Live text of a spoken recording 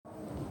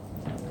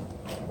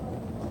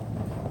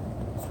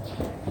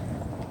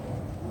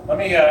Let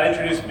me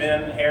introduce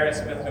Ben Harris.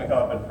 Ben's going to come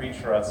up and preach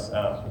for us.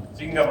 So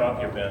you can come on up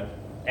here, Ben.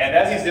 And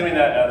as he's doing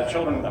that, the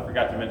children, I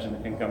forgot to mention,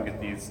 they can come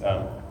get these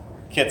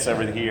kits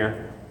over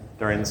here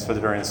during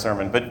the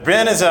sermon. But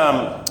Ben is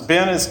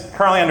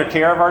currently under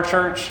care of our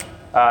church.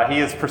 He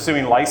is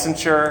pursuing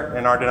licensure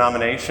in our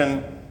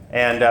denomination.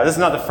 And this is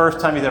not the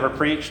first time he's ever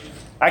preached.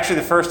 Actually,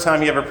 the first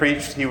time he ever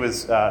preached, he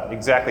was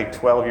exactly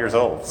 12 years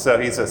old. So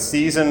he's a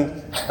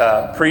seasoned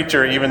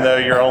preacher, even though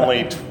you're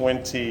only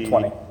 20.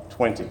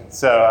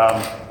 So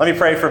let me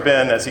pray for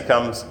Ben as he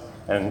comes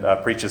and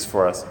preaches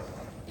for us.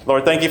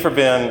 Lord, thank you for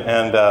Ben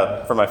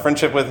and for my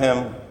friendship with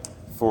him,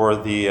 for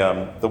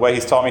the way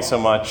he's taught me so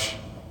much,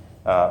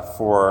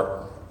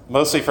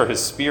 mostly for his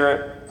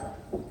spirit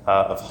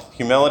of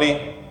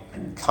humility,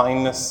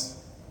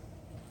 kindness,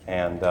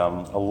 and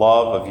a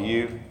love of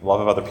you,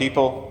 love of other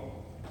people,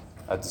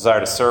 a desire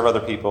to serve other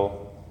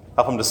people.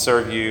 Help him to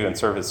serve you and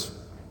serve his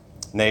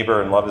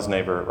neighbor and love his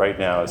neighbor right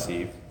now as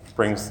he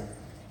brings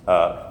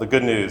the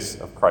good news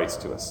of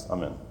Christ to us.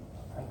 Amen.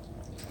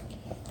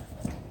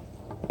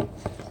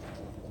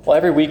 Well,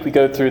 every week we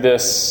go through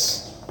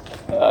this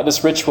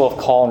ritual of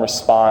call and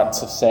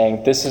response of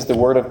saying, this is the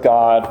word of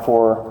God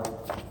for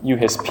you,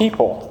 his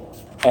people.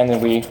 And then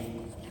we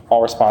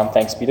all respond,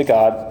 thanks be to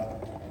God.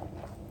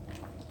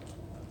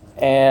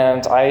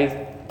 And I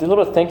did a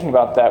little bit of thinking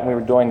about that when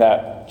we were doing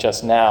that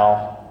just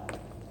now.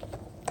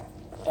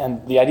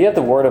 And the idea of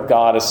the word of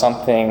God is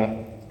something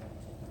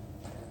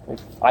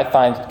I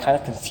find kind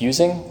of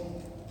confusing.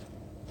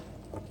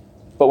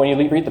 But when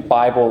you read the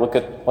Bible, look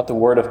at what the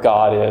word of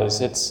God is.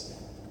 It's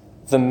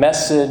the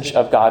message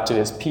of God to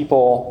his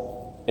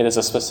people. It is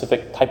a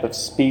specific type of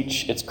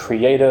speech. It's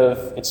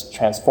creative. It's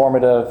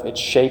transformative. It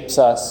shapes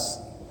us.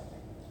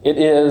 It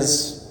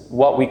is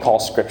what we call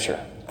Scripture.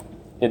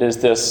 It is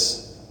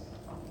this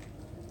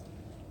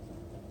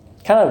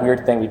kind of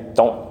weird thing. We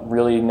don't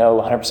really know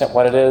 100%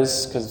 what it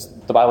is because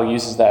the Bible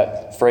uses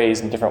that phrase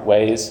in different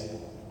ways.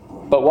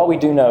 But what we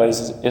do know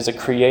is a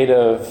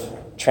creative,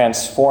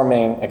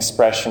 transforming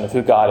expression of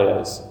who God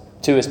is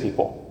to his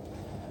people.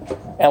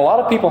 And a lot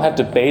of people have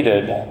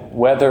debated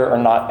whether or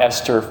not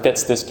Esther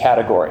fits this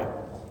category.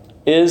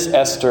 Is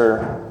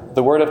Esther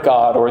the Word of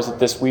God, or is it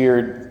this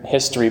weird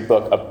history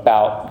book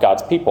about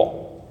God's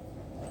people?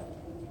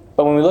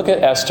 But when we look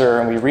at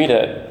Esther and we read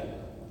it,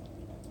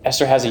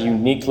 Esther has a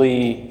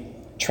uniquely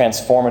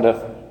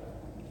transformative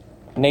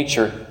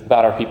nature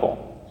about our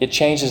people. It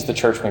changes the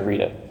church when we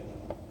read it.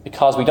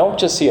 Because we don't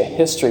just see a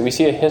history, we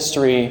see a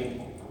history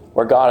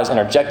where God has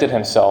interjected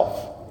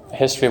himself, a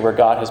history where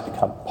God has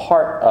become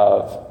part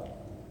of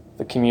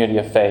the community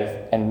of faith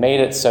and made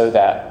it so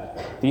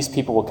that these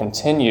people will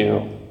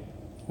continue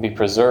to be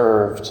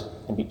preserved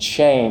and be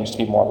changed to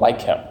be more like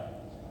him.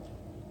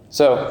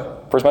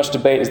 So, for as much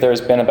debate as there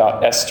has been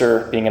about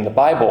Esther being in the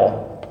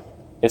Bible,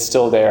 it's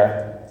still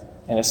there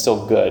and it's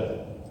still good.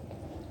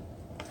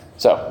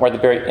 So, we're at the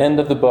very end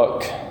of the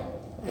book.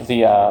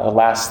 The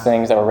last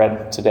things that were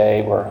read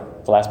today were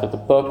the last bit of the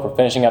book. We're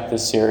finishing up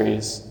this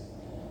series.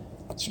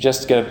 So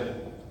just to get a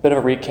bit of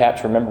a recap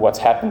to remember what's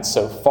happened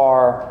so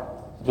far.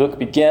 The book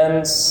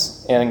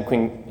begins in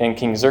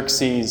King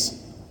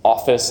Xerxes'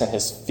 office in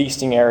his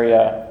feasting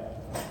area.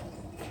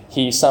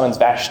 He summons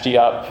Vashti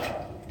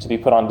up to be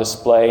put on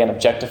display and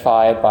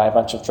objectified by a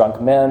bunch of drunk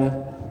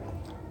men.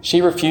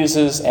 She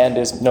refuses and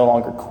is no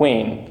longer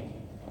queen.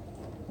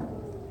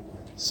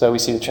 So we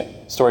see the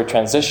story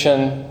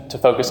transition to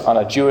focus on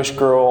a Jewish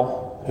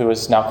girl who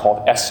is now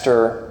called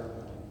Esther.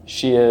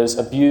 She is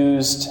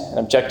abused and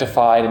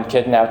objectified and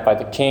kidnapped by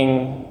the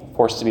king,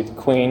 forced to be the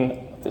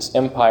queen of this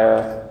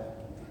empire.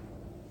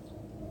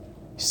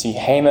 You see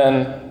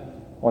Haman,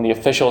 when the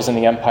officials in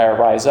the empire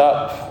rise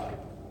up,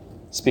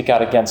 speak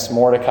out against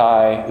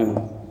Mordecai,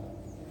 who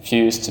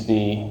refused to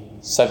be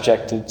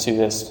subjected to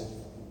this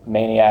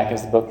maniac,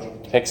 as the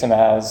book depicts him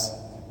as.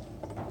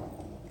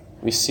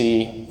 We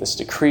see this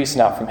decree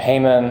sent out from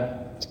Haman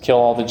to kill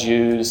all the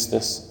Jews,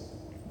 this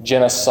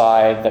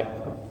genocide that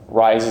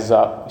rises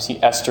up. We see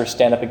Esther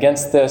stand up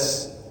against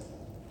this,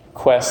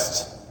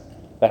 request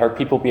that her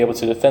people be able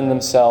to defend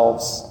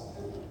themselves.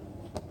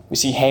 We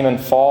see Haman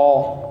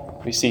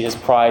fall. We see his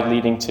pride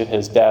leading to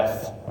his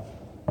death.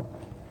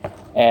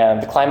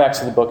 And the climax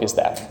of the book is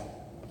that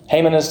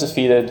Haman is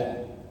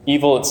defeated,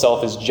 evil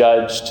itself is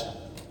judged,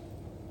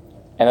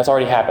 and that's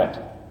already happened.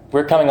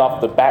 We're coming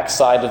off the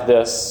backside of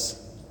this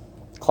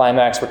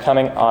climax. We're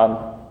coming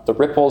on the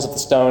ripples of the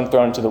stone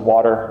thrown into the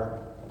water.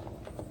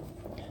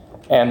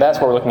 And that's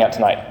what we're looking at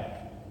tonight.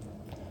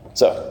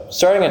 So,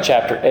 starting in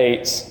chapter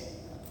 8,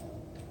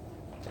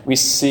 we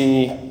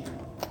see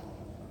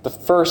the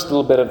first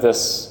little bit of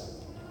this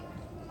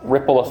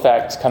ripple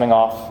effect coming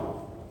off.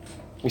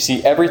 We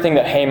see everything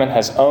that Haman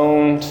has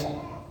owned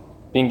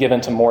being given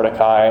to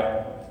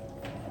Mordecai.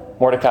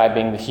 Mordecai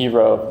being the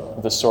hero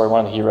of the story,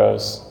 one of the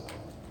heroes.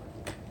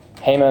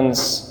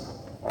 Haman's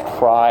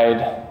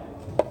pride,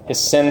 his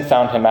sin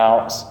found him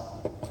out.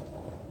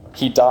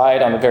 He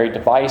died on the very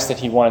device that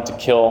he wanted to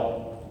kill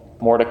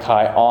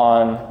Mordecai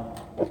on.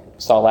 We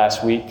saw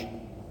last week.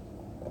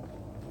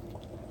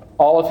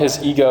 all of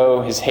his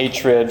ego, his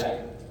hatred,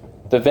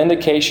 the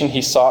vindication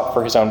he sought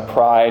for his own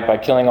pride by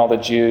killing all the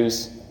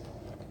Jews.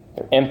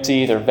 They're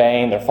empty, they're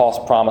vain, they're false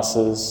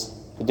promises.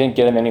 They didn't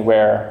get him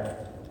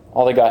anywhere.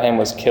 All they got him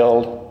was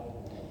killed.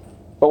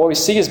 But what we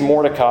see is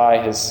Mordecai,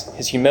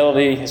 his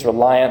humility, his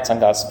reliance on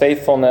God's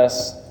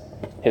faithfulness,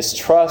 his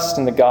trust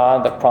in the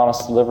God that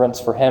promised deliverance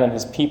for him and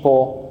his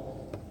people.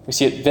 We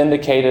see it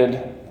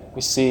vindicated.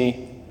 We see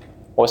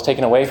what was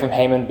taken away from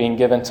Haman being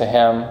given to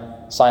him,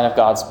 a sign of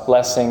God's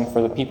blessing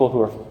for the people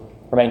who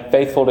remain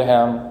faithful to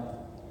him.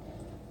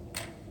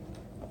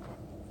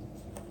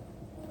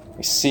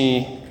 We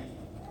see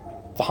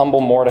the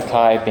humble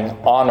Mordecai being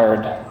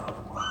honored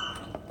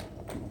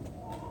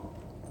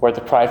where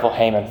the prideful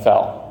Haman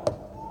fell.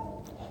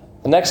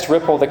 The next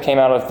ripple that came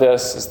out of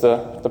this is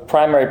the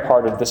primary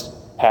part of this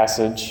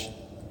passage.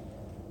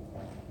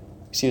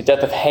 You see the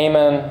death of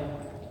Haman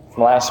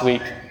from last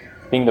week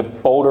being the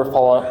boulder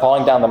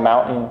falling down the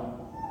mountain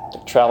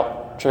that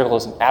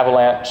trickles an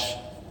avalanche.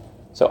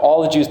 So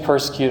all the Jews'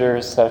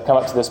 persecutors that have come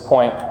up to this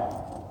point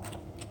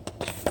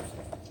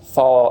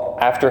fall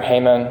after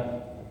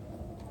Haman.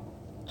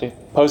 They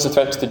posed a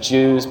threat to the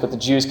Jews, but the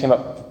Jews came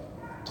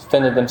up,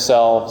 defended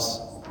themselves.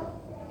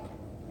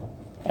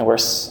 And where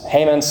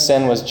Haman's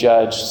sin was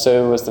judged,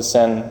 so was the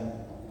sin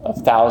of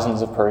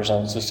thousands of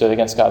Persians who stood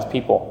against God's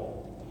people.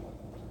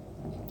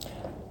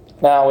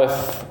 Now,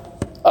 with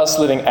us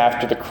living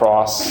after the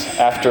cross,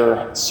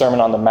 after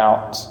Sermon on the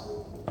Mount,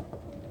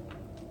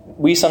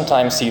 we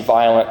sometimes see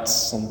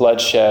violence and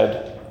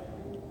bloodshed,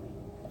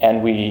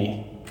 and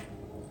we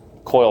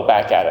coil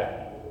back at it.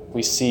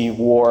 We see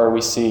war,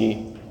 we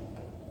see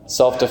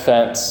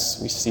self-defense,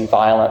 we see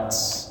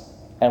violence,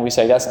 and we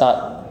say, that's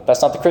not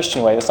the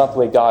Christian way, that's not the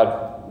way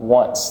God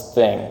wants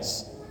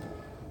things.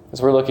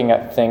 Because we're looking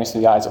at things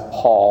through the eyes of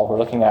Paul. We're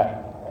looking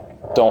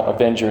at don't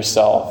avenge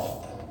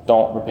yourself,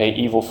 don't repay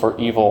evil for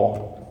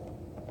evil,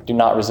 do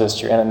not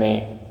resist your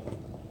enemy,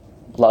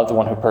 love the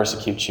one who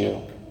persecutes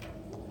you.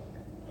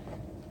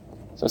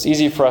 So it's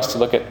easy for us to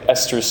look at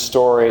Esther's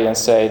story and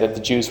say that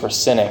the Jews were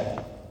sinning.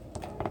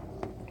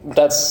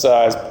 That's,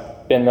 as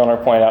Ben Milner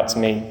pointed out to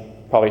me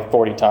probably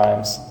 40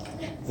 times,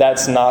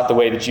 that's not the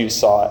way the Jews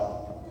saw it.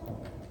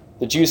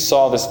 The Jews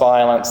saw this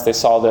violence, they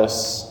saw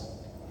this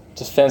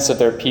defense of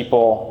their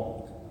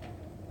people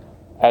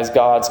as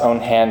God's own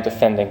hand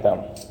defending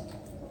them.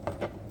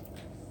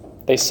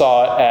 They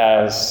saw it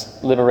as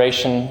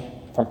liberation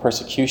from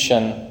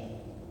persecution.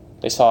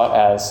 They saw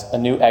it as a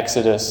new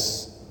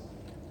exodus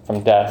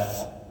from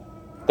death.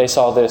 They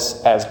saw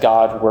this as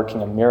God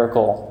working a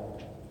miracle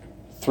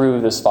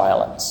through this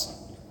violence.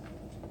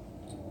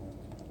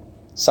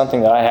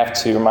 Something that I have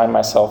to remind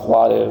myself a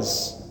lot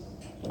is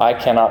I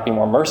cannot be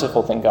more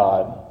merciful than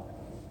God.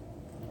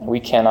 We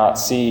cannot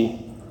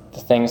see the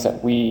things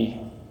that we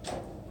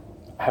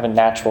have a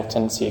natural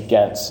tendency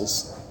against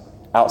as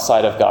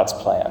outside of God's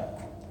plan.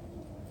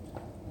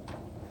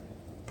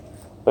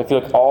 But if you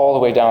look all the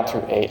way down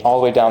through 8, all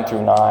the way down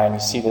through 9, you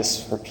see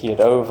this repeated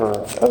over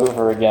and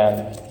over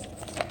again.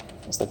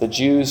 It's that the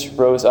Jews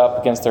rose up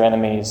against their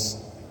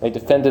enemies. They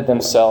defended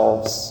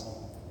themselves.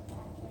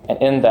 And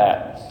in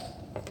that,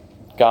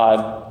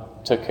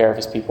 God took care of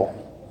his people.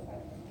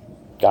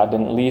 God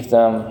didn't leave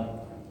them.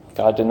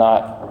 God did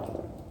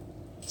not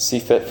see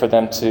fit for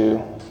them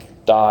to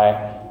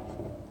die.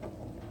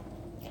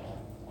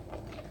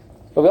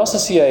 But we also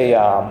see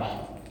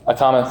a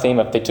common theme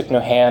of they took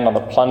no hand on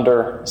the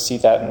plunder. You see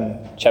that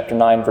in chapter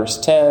 9, verse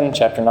 10,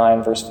 chapter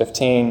 9, verse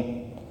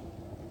 15.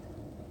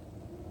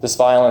 This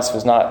violence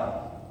was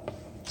not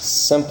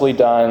simply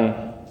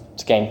done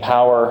to gain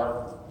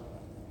power.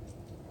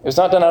 It was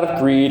not done out of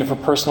greed or for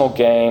personal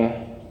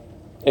gain.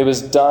 It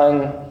was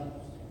done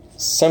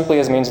simply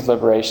as a means of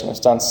liberation. It's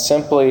done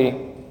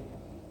simply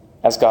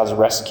as God's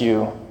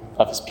rescue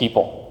of his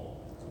people.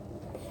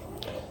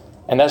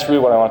 And that's really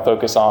what I want to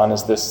focus on,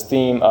 is this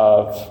theme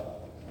of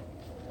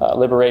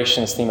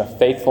liberation, this theme of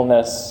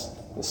faithfulness,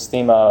 this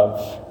theme of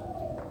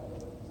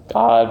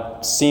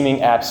God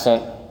seeming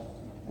absent.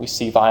 We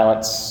see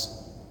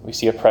violence, we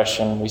see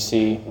oppression, we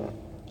see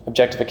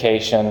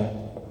objectification.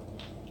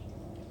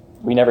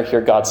 We never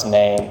hear God's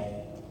name.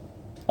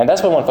 And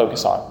that's what I want to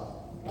focus on.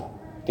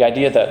 The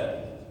idea that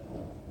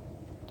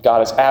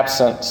God is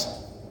absent,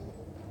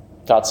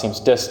 God seems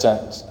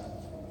distant,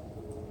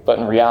 but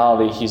in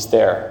reality, he's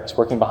there. He's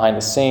working behind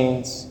the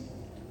scenes,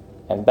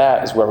 and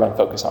that is where we're going to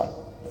focus on.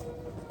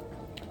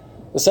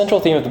 The central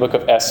theme of the book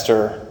of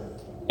Esther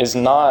is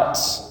not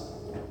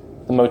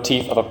the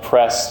motif of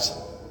oppressed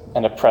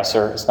and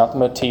oppressor. It's not the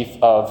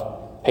motif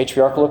of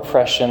patriarchal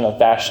oppression of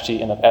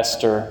Vashti and of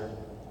Esther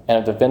and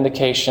of the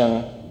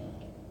vindication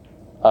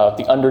of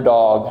the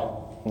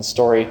underdog in the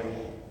story.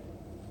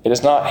 It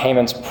is not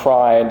Haman's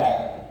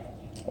pride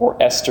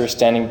or Esther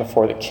standing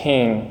before the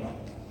king.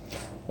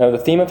 No, the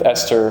theme of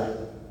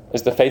Esther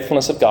is the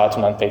faithfulness of God to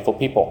an unfaithful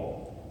people.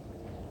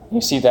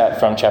 You see that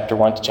from chapter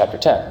 1 to chapter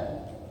 10.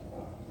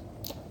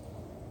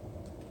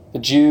 The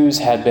Jews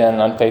had been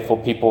unfaithful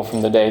people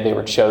from the day they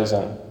were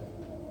chosen.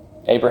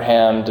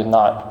 Abraham did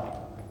not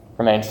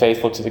remain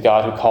faithful to the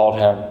God who called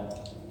him.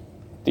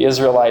 The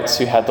Israelites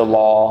who had the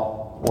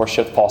law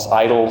worshipped false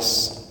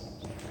idols.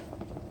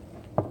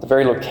 The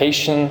very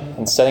location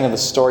and setting of the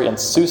story in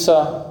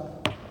Susa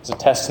is a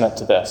testament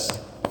to this.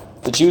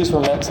 The Jews were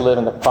meant to live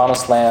in the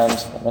promised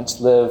land, meant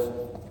to live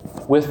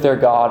with their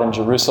God in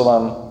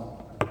Jerusalem,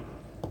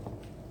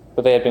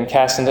 but they had been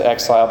cast into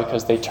exile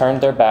because they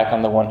turned their back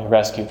on the one who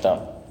rescued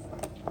them.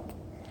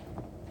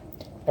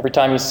 Every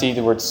time you see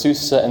the word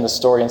Susa in the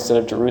story instead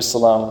of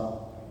Jerusalem,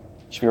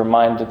 you should be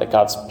reminded that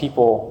God's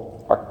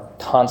people are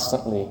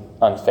constantly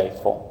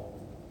unfaithful.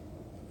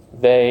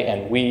 They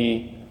and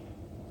we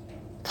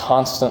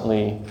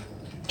constantly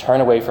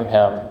turn away from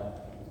Him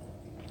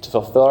to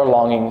fulfill our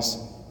longings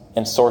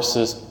in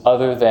sources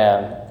other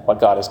than what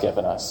God has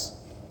given us.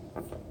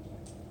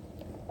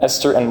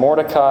 Esther and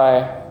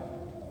Mordecai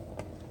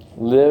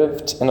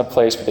lived in a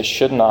place where they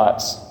should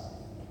not,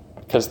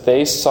 because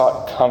they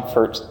sought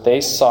comfort, they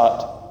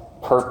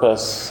sought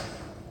purpose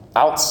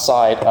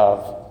outside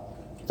of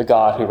the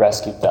God who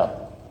rescued them.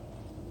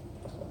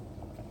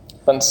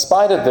 But in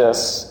spite of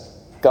this,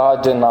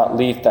 God did not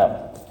leave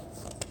them.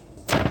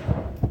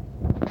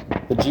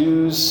 The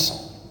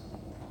Jews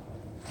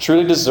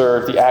truly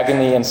deserved the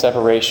agony and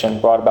separation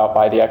brought about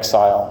by the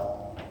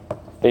exile.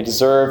 They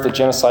deserved the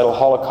genocidal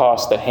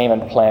Holocaust that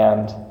Haman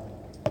planned.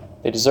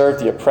 They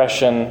deserved the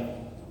oppression.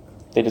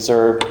 They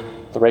deserved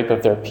the rape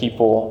of their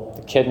people,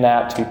 the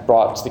kidnapped to be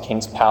brought to the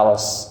king's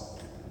palace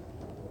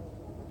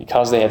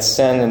because they had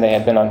sinned and they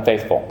had been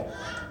unfaithful.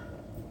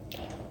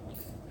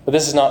 But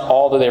this is not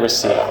all that they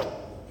received.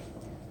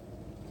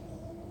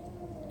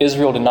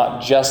 Israel did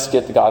not just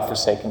get the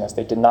God-forsakenness.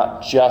 They did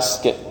not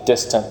just get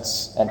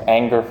distance and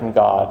anger from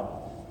God.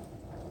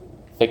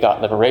 They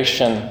got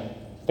liberation.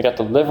 They got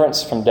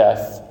deliverance from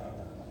death.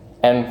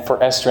 And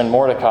for Esther and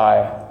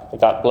Mordecai, they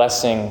got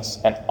blessings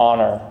and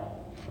honor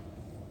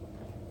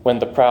when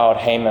the proud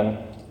Haman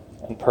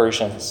and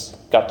Persians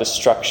got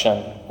destruction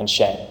and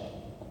shame.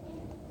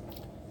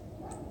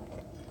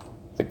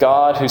 The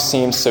God who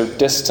seems so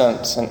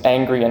distant and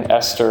angry in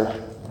Esther,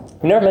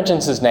 who never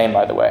mentions his name,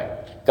 by the way.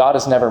 God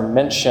is never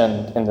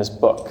mentioned in this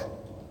book.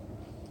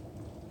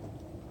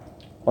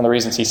 One of the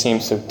reasons he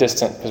seems so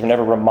distant, because we're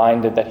never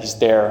reminded that he's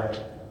there.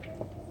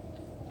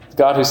 The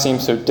God who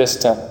seems so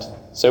distant,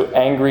 so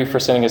angry for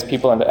sending his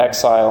people into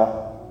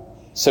exile,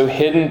 so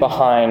hidden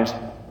behind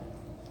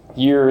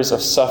years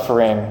of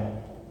suffering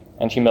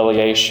and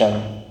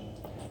humiliation,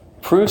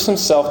 proves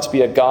himself to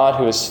be a God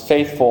who is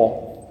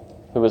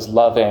faithful, who is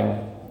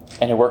loving,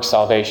 and who works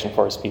salvation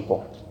for his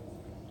people.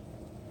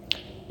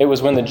 It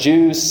was when the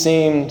Jews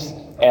seemed,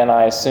 and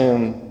I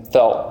assume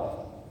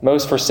felt,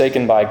 most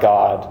forsaken by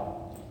God.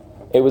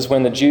 It was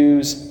when the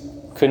Jews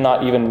could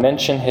not even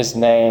mention his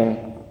name,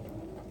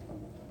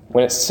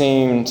 when it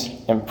seemed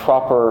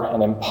improper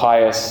and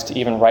impious to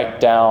even write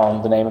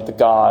down the name of the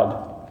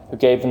God who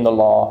gave them the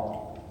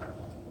law,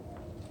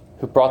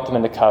 who brought them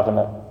into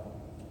covenant,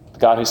 the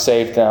God who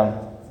saved them.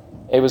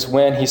 It was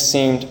when he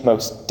seemed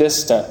most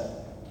distant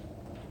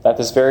that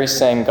this very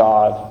same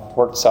God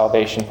worked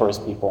salvation for his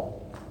people.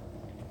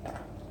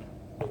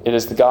 It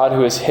is the God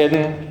who is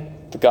hidden,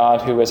 the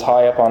God who is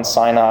high up on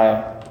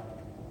Sinai,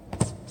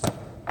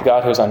 the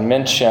God who is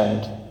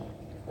unmentioned,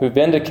 who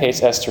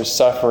vindicates Esther's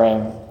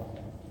suffering,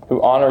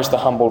 who honors the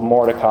humbled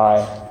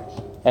Mordecai,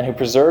 and who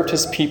preserved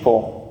his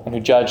people and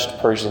who judged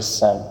Persia's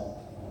sin.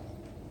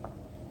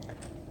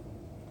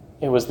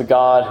 It was the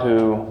God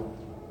who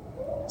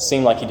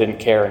seemed like he didn't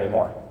care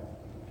anymore,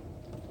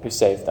 who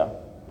saved them.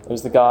 It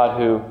was the God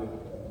who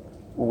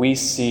we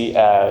see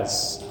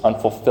as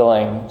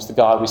unfulfilling. It's the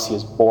God we see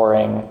as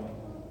boring,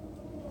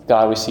 the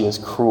God we see as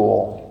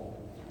cruel,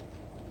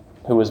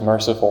 who is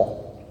merciful.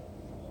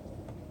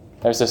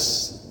 There's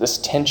this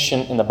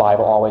tension in the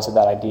Bible always of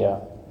that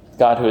idea. The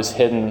God who is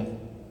hidden,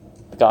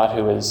 the God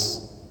who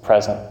is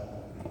present,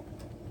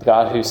 the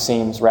God who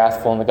seems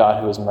wrathful, and the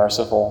God who is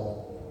merciful.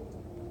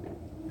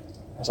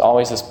 There's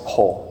always this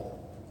pull.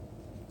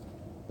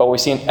 But what we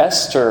see in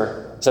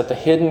Esther is that the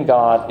hidden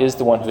God is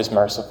the one who is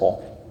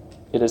merciful.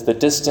 It is the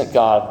distant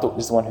God that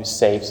is the one who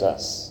saves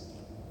us.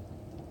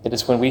 It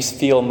is when we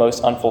feel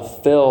most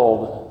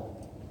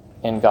unfulfilled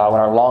in God,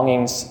 when our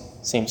longings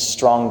seem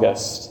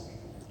strongest,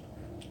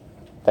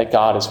 that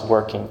God is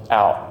working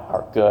out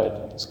our good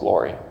and his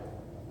glory.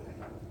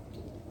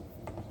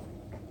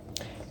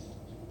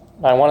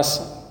 Now, I want us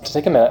to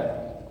take a minute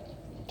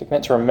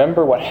to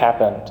remember what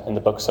happened in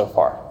the book so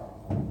far.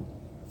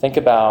 Think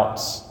about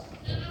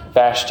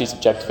Vashti's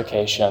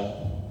objectification,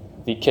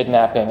 the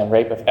kidnapping and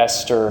rape of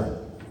Esther,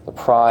 the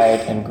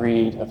pride and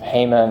greed of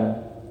Haman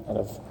and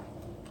of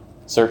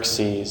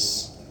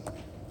Xerxes,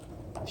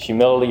 the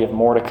humility of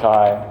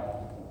Mordecai,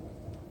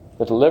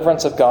 the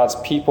deliverance of God's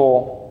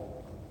people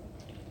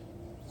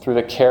through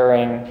the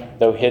caring,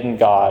 though hidden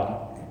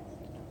God.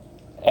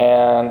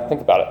 And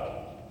think about it.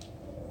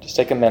 Just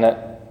take a minute,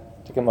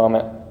 take a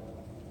moment.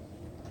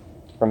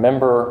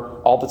 Remember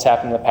all that's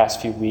happened in the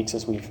past few weeks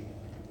as we've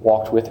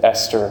walked with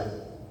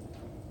Esther.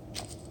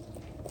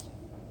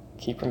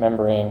 Keep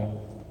remembering.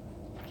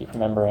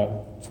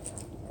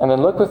 And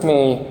then look with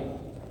me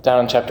down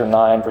in chapter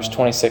 9, verse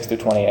 26 through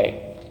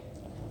 28.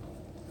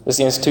 This is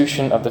the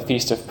institution of the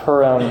Feast of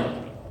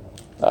Purim,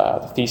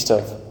 the Feast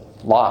of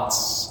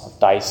Lots, of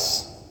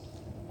Dice.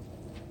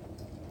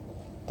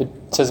 It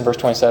says in verse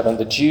 27,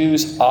 the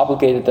Jews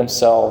obligated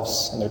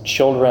themselves and their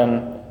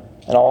children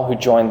and all who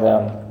joined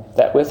them,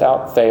 that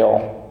without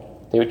fail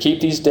they would keep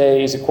these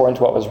days according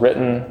to what was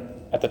written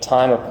at the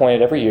time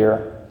appointed every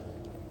year,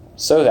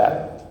 so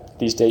that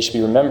these days should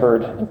be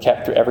remembered and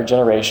kept through every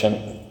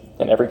generation,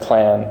 in every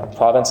clan,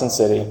 province, and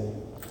city,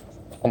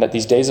 and that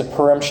these days of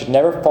Purim should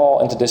never fall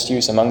into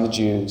disuse among the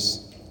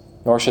Jews,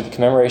 nor should the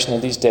commemoration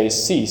of these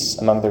days cease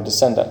among their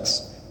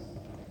descendants.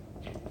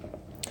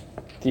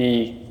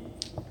 The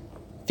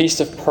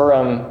Feast of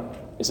Purim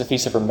is a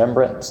feast of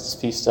remembrance. It's a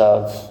feast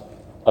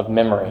of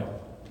memory.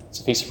 It's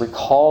a feast of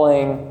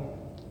recalling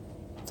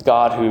the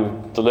God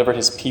who delivered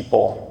his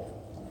people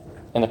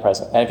in the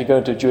present. And if you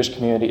go to a Jewish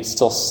community, it's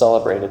still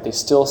celebrated. They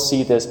still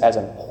see this as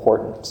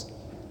important.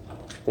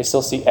 They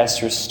still see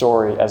Esther's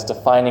story as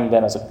defining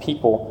them as a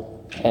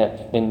people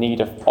in need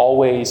of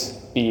always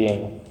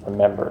being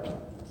remembered.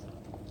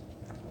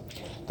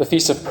 The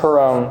Feast of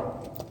Purim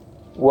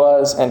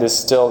was and is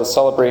still the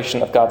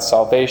celebration of God's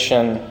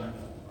salvation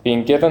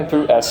being given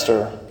through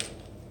Esther.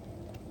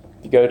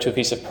 If you go to a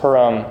Feast of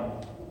Purim,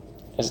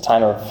 it's a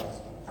time of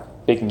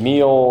big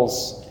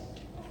meals,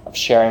 of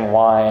sharing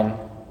wine.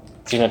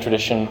 It's even a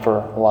tradition for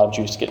a lot of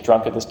Jews to get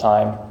drunk at this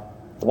time.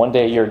 The one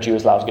day a year a Jew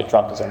is allowed to get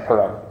drunk is on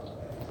Purim.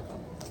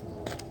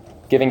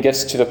 Giving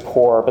gifts to the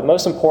poor, but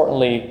most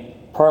importantly,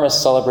 Purim is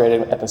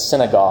celebrated at the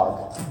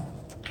synagogue,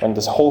 when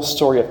this whole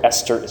story of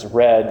Esther is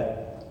read.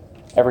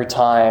 Every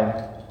time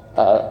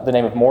the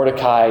name of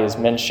Mordecai is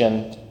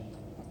mentioned,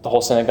 the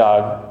whole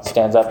synagogue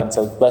stands up and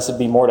says, "Blessed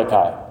be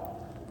Mordecai."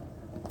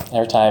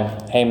 Every time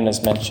Haman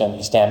is mentioned,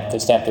 they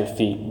stamp their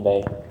feet and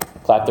they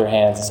clap their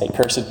hands and say,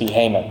 "Cursed be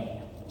Haman."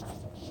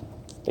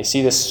 They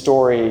see this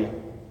story,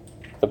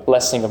 the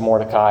blessing of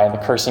Mordecai and the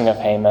cursing of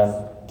Haman,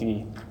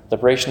 the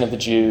liberation of the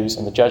Jews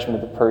and the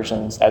judgment of the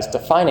Persians, as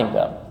defining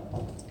them.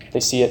 They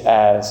see it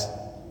as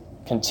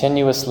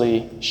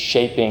continuously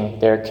shaping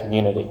their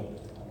community.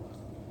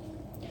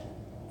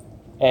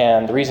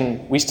 And the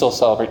reason we still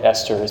celebrate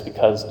Esther is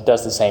because it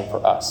does the same for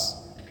us.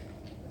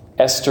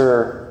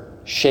 Esther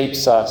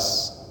shapes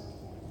us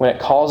when it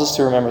calls us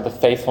to remember the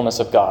faithfulness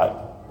of God.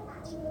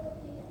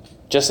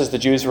 Just as the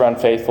Jews were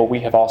unfaithful, we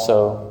have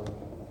also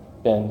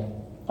been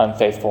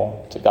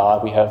unfaithful to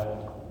God. We have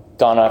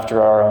gone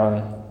after our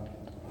own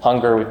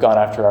hunger. We've gone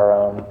after our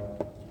own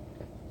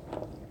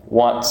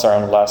wants, our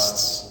own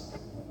lusts.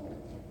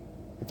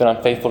 We've been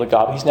unfaithful to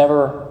God, but he's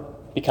never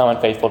become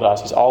unfaithful to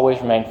us. He's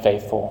always remained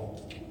faithful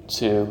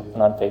to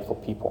an unfaithful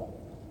people.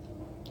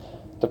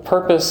 The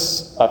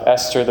purpose of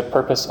Esther, the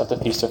purpose of the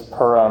Feast of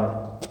Purim,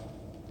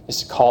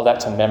 is to call that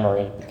to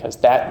memory, because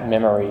that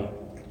memory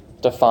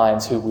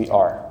defines who we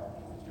are.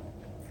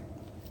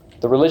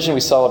 The religion we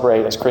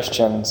celebrate as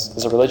Christians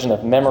is a religion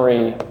of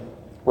memory,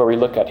 where we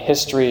look at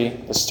history,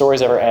 the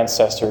stories of our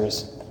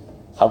ancestors,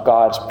 how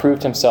God's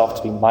proved himself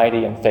to be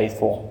mighty and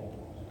faithful.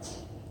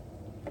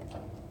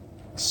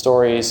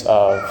 Stories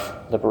of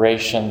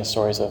liberation, the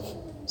stories of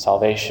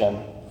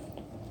salvation.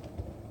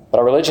 But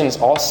our religion is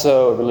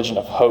also a religion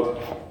of hope,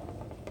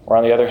 where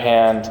on the other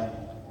hand,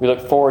 we look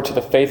forward to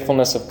the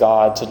faithfulness of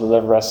God to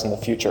deliver us in the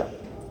future.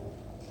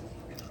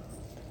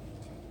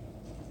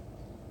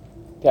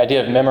 The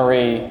idea of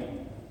memory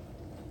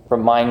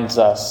reminds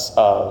us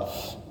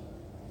of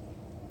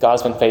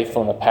God's been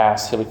faithful in the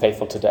past, he'll be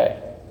faithful today.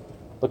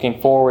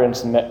 Looking forward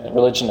into the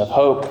religion of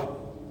hope,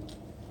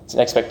 it's an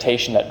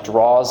expectation that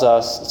draws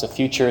us, it's a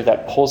future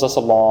that pulls us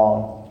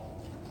along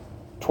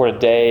toward a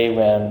day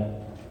when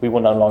we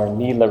will no longer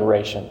need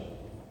liberation.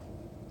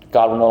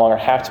 God will no longer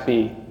have to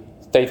be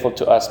faithful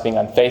to us being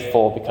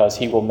unfaithful, because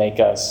he will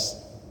make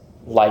us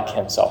like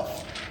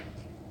himself.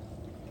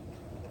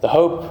 The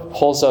hope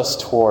pulls us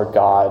toward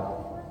God,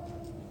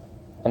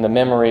 and the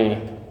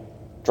memory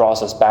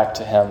draws us back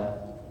to him.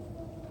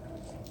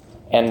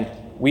 And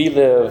we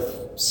live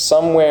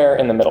somewhere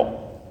in the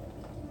middle.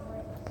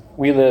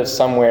 We live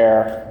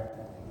somewhere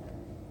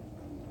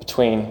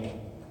between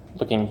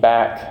looking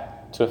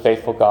back to a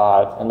faithful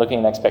God and looking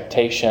in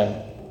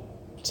expectation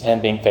to him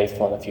being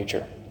faithful in the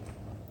future.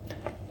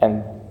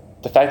 And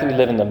the fact that we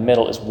live in the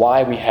middle is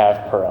why we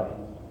have Purim.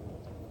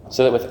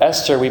 So that with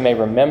Esther we may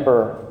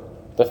remember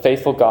the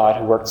faithful God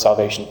who worked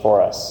salvation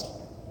for us.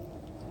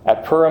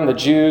 At Purim, the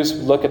Jews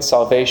would look at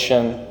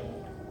salvation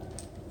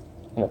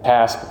in the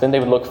past, but then they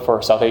would look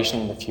for salvation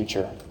in the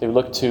future. They would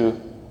look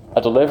to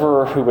a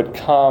deliverer who would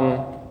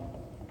come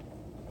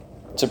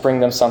to bring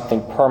them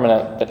something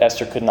permanent that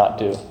Esther could not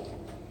do.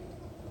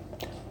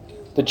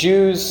 The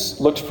Jews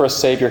looked for a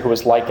Savior who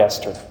was like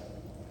Esther,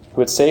 who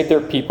would save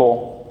their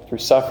people through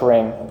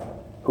suffering,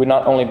 who would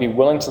not only be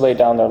willing to lay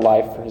down their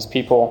life for his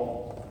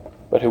people,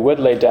 but who would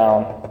lay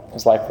down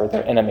his life for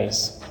their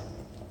enemies.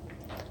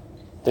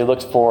 They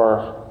looked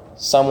for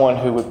someone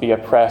who would be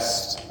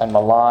oppressed and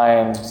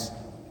maligned,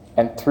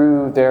 and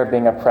through their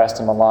being oppressed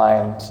and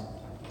maligned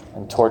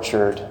and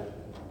tortured,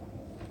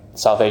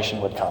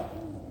 salvation would come.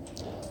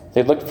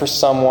 They looked for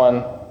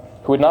someone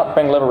who would not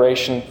bring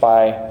liberation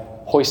by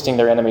hoisting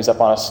their enemies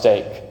up on a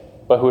stake,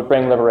 but who would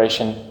bring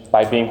liberation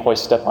by being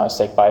hoisted up on a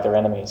stake by their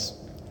enemies.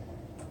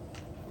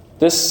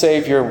 This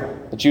Savior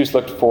the Jews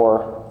looked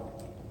for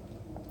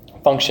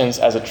functions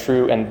as a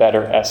true and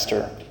better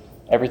Esther.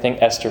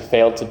 Everything Esther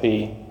failed to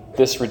be,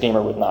 this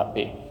Redeemer would not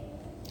be.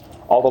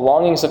 All the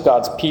longings of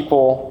God's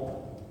people,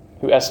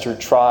 who Esther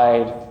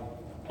tried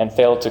and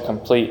failed to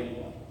complete,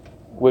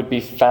 would be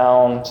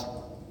found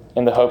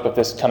in the hope of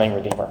this coming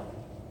Redeemer.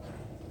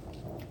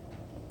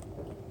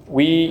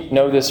 We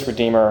know this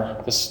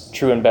Redeemer, this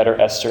true and better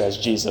Esther, as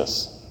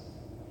Jesus.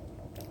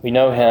 We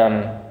know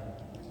him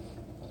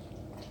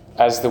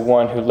as the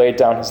one who laid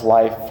down his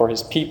life for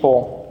his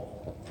people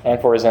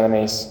and for his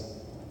enemies,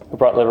 who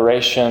brought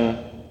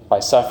liberation by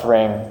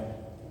suffering,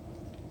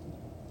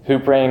 who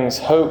brings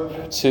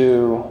hope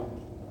to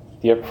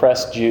the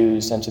oppressed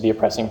Jews and to the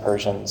oppressing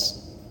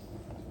Persians.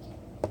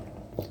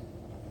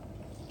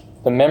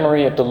 The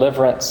memory of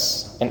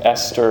deliverance in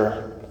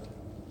Esther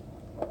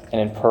and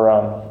in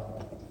Purim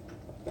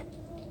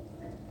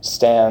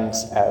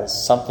stands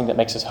as something that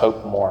makes us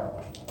hope more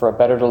for a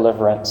better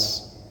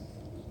deliverance,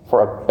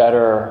 for a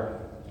better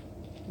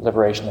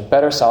liberation, a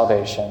better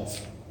salvation,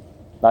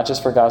 not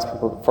just for God's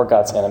people, but for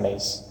God's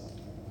enemies.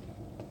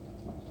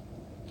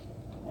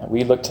 And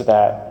we look to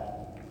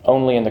that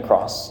only in the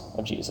cross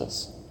of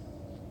Jesus.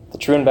 The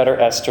true and better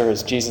Esther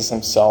is Jesus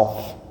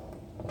himself,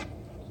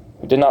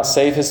 who did not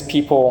save his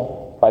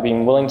people by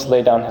being willing to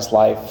lay down his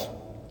life,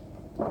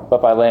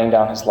 but by laying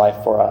down his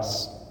life for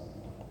us.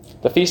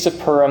 The Feast of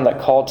Purim that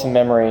called to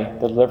memory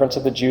the deliverance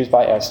of the Jews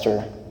by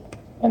Esther,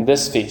 and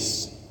this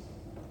feast,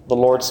 the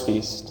Lord's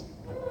Feast,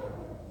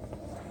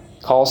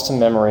 calls to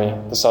memory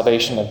the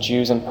salvation of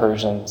Jews and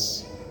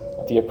Persians,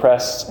 of the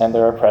oppressed and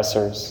their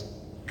oppressors,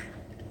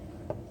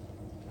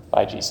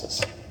 by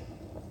Jesus.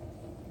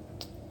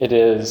 It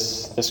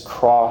is this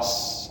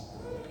cross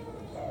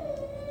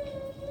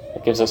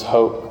that gives us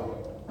hope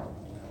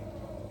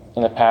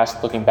in the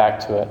past, looking back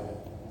to it,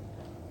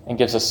 and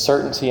gives us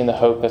certainty in the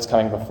hope that's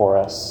coming before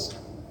us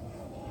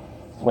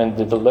when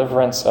the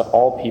deliverance of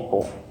all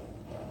people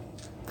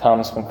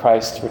comes when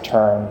Christ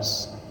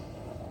returns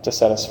to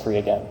set us free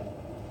again.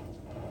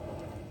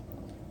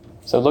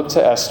 So look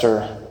to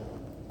Esther,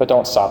 but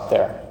don't stop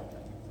there.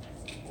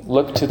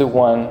 Look to the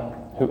one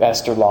who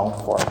Esther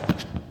longed for.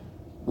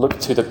 Look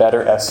to the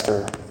better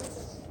Esther,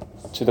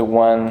 to the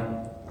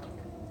one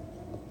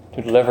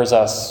who delivers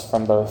us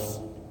from both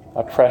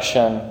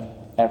oppression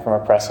and from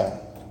oppressing.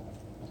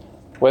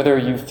 Whether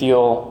you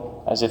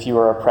feel as if you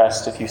are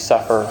oppressed, if you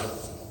suffer,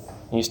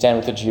 and you stand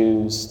with the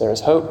Jews, there is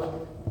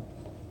hope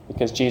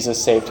because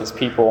Jesus saved his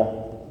people.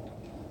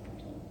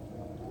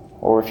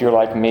 Or if you're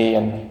like me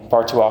and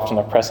far too often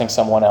oppressing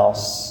someone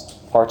else,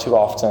 far too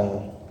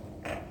often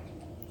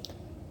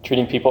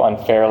treating people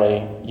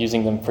unfairly,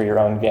 using them for your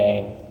own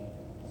gain,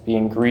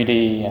 being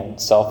greedy and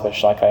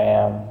selfish like I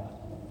am.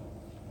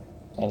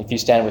 And if you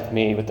stand with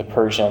me, with the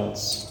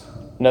Persians,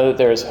 know that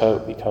there is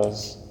hope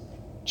because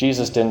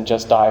Jesus didn't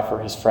just die for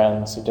his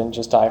friends. He didn't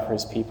just die for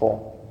his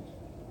people.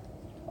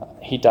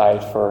 He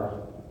died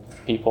for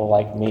people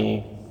like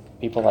me,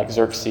 people like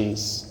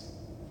Xerxes,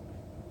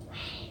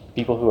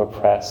 people who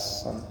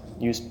oppress and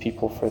use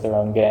people for their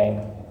own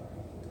gain.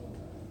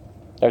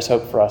 There's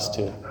hope for us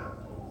too.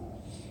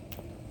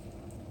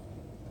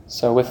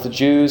 So with the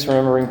Jews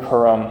remembering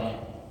Purim,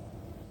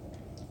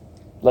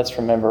 let's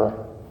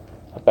remember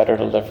a better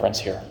deliverance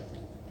here.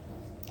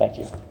 Thank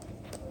you.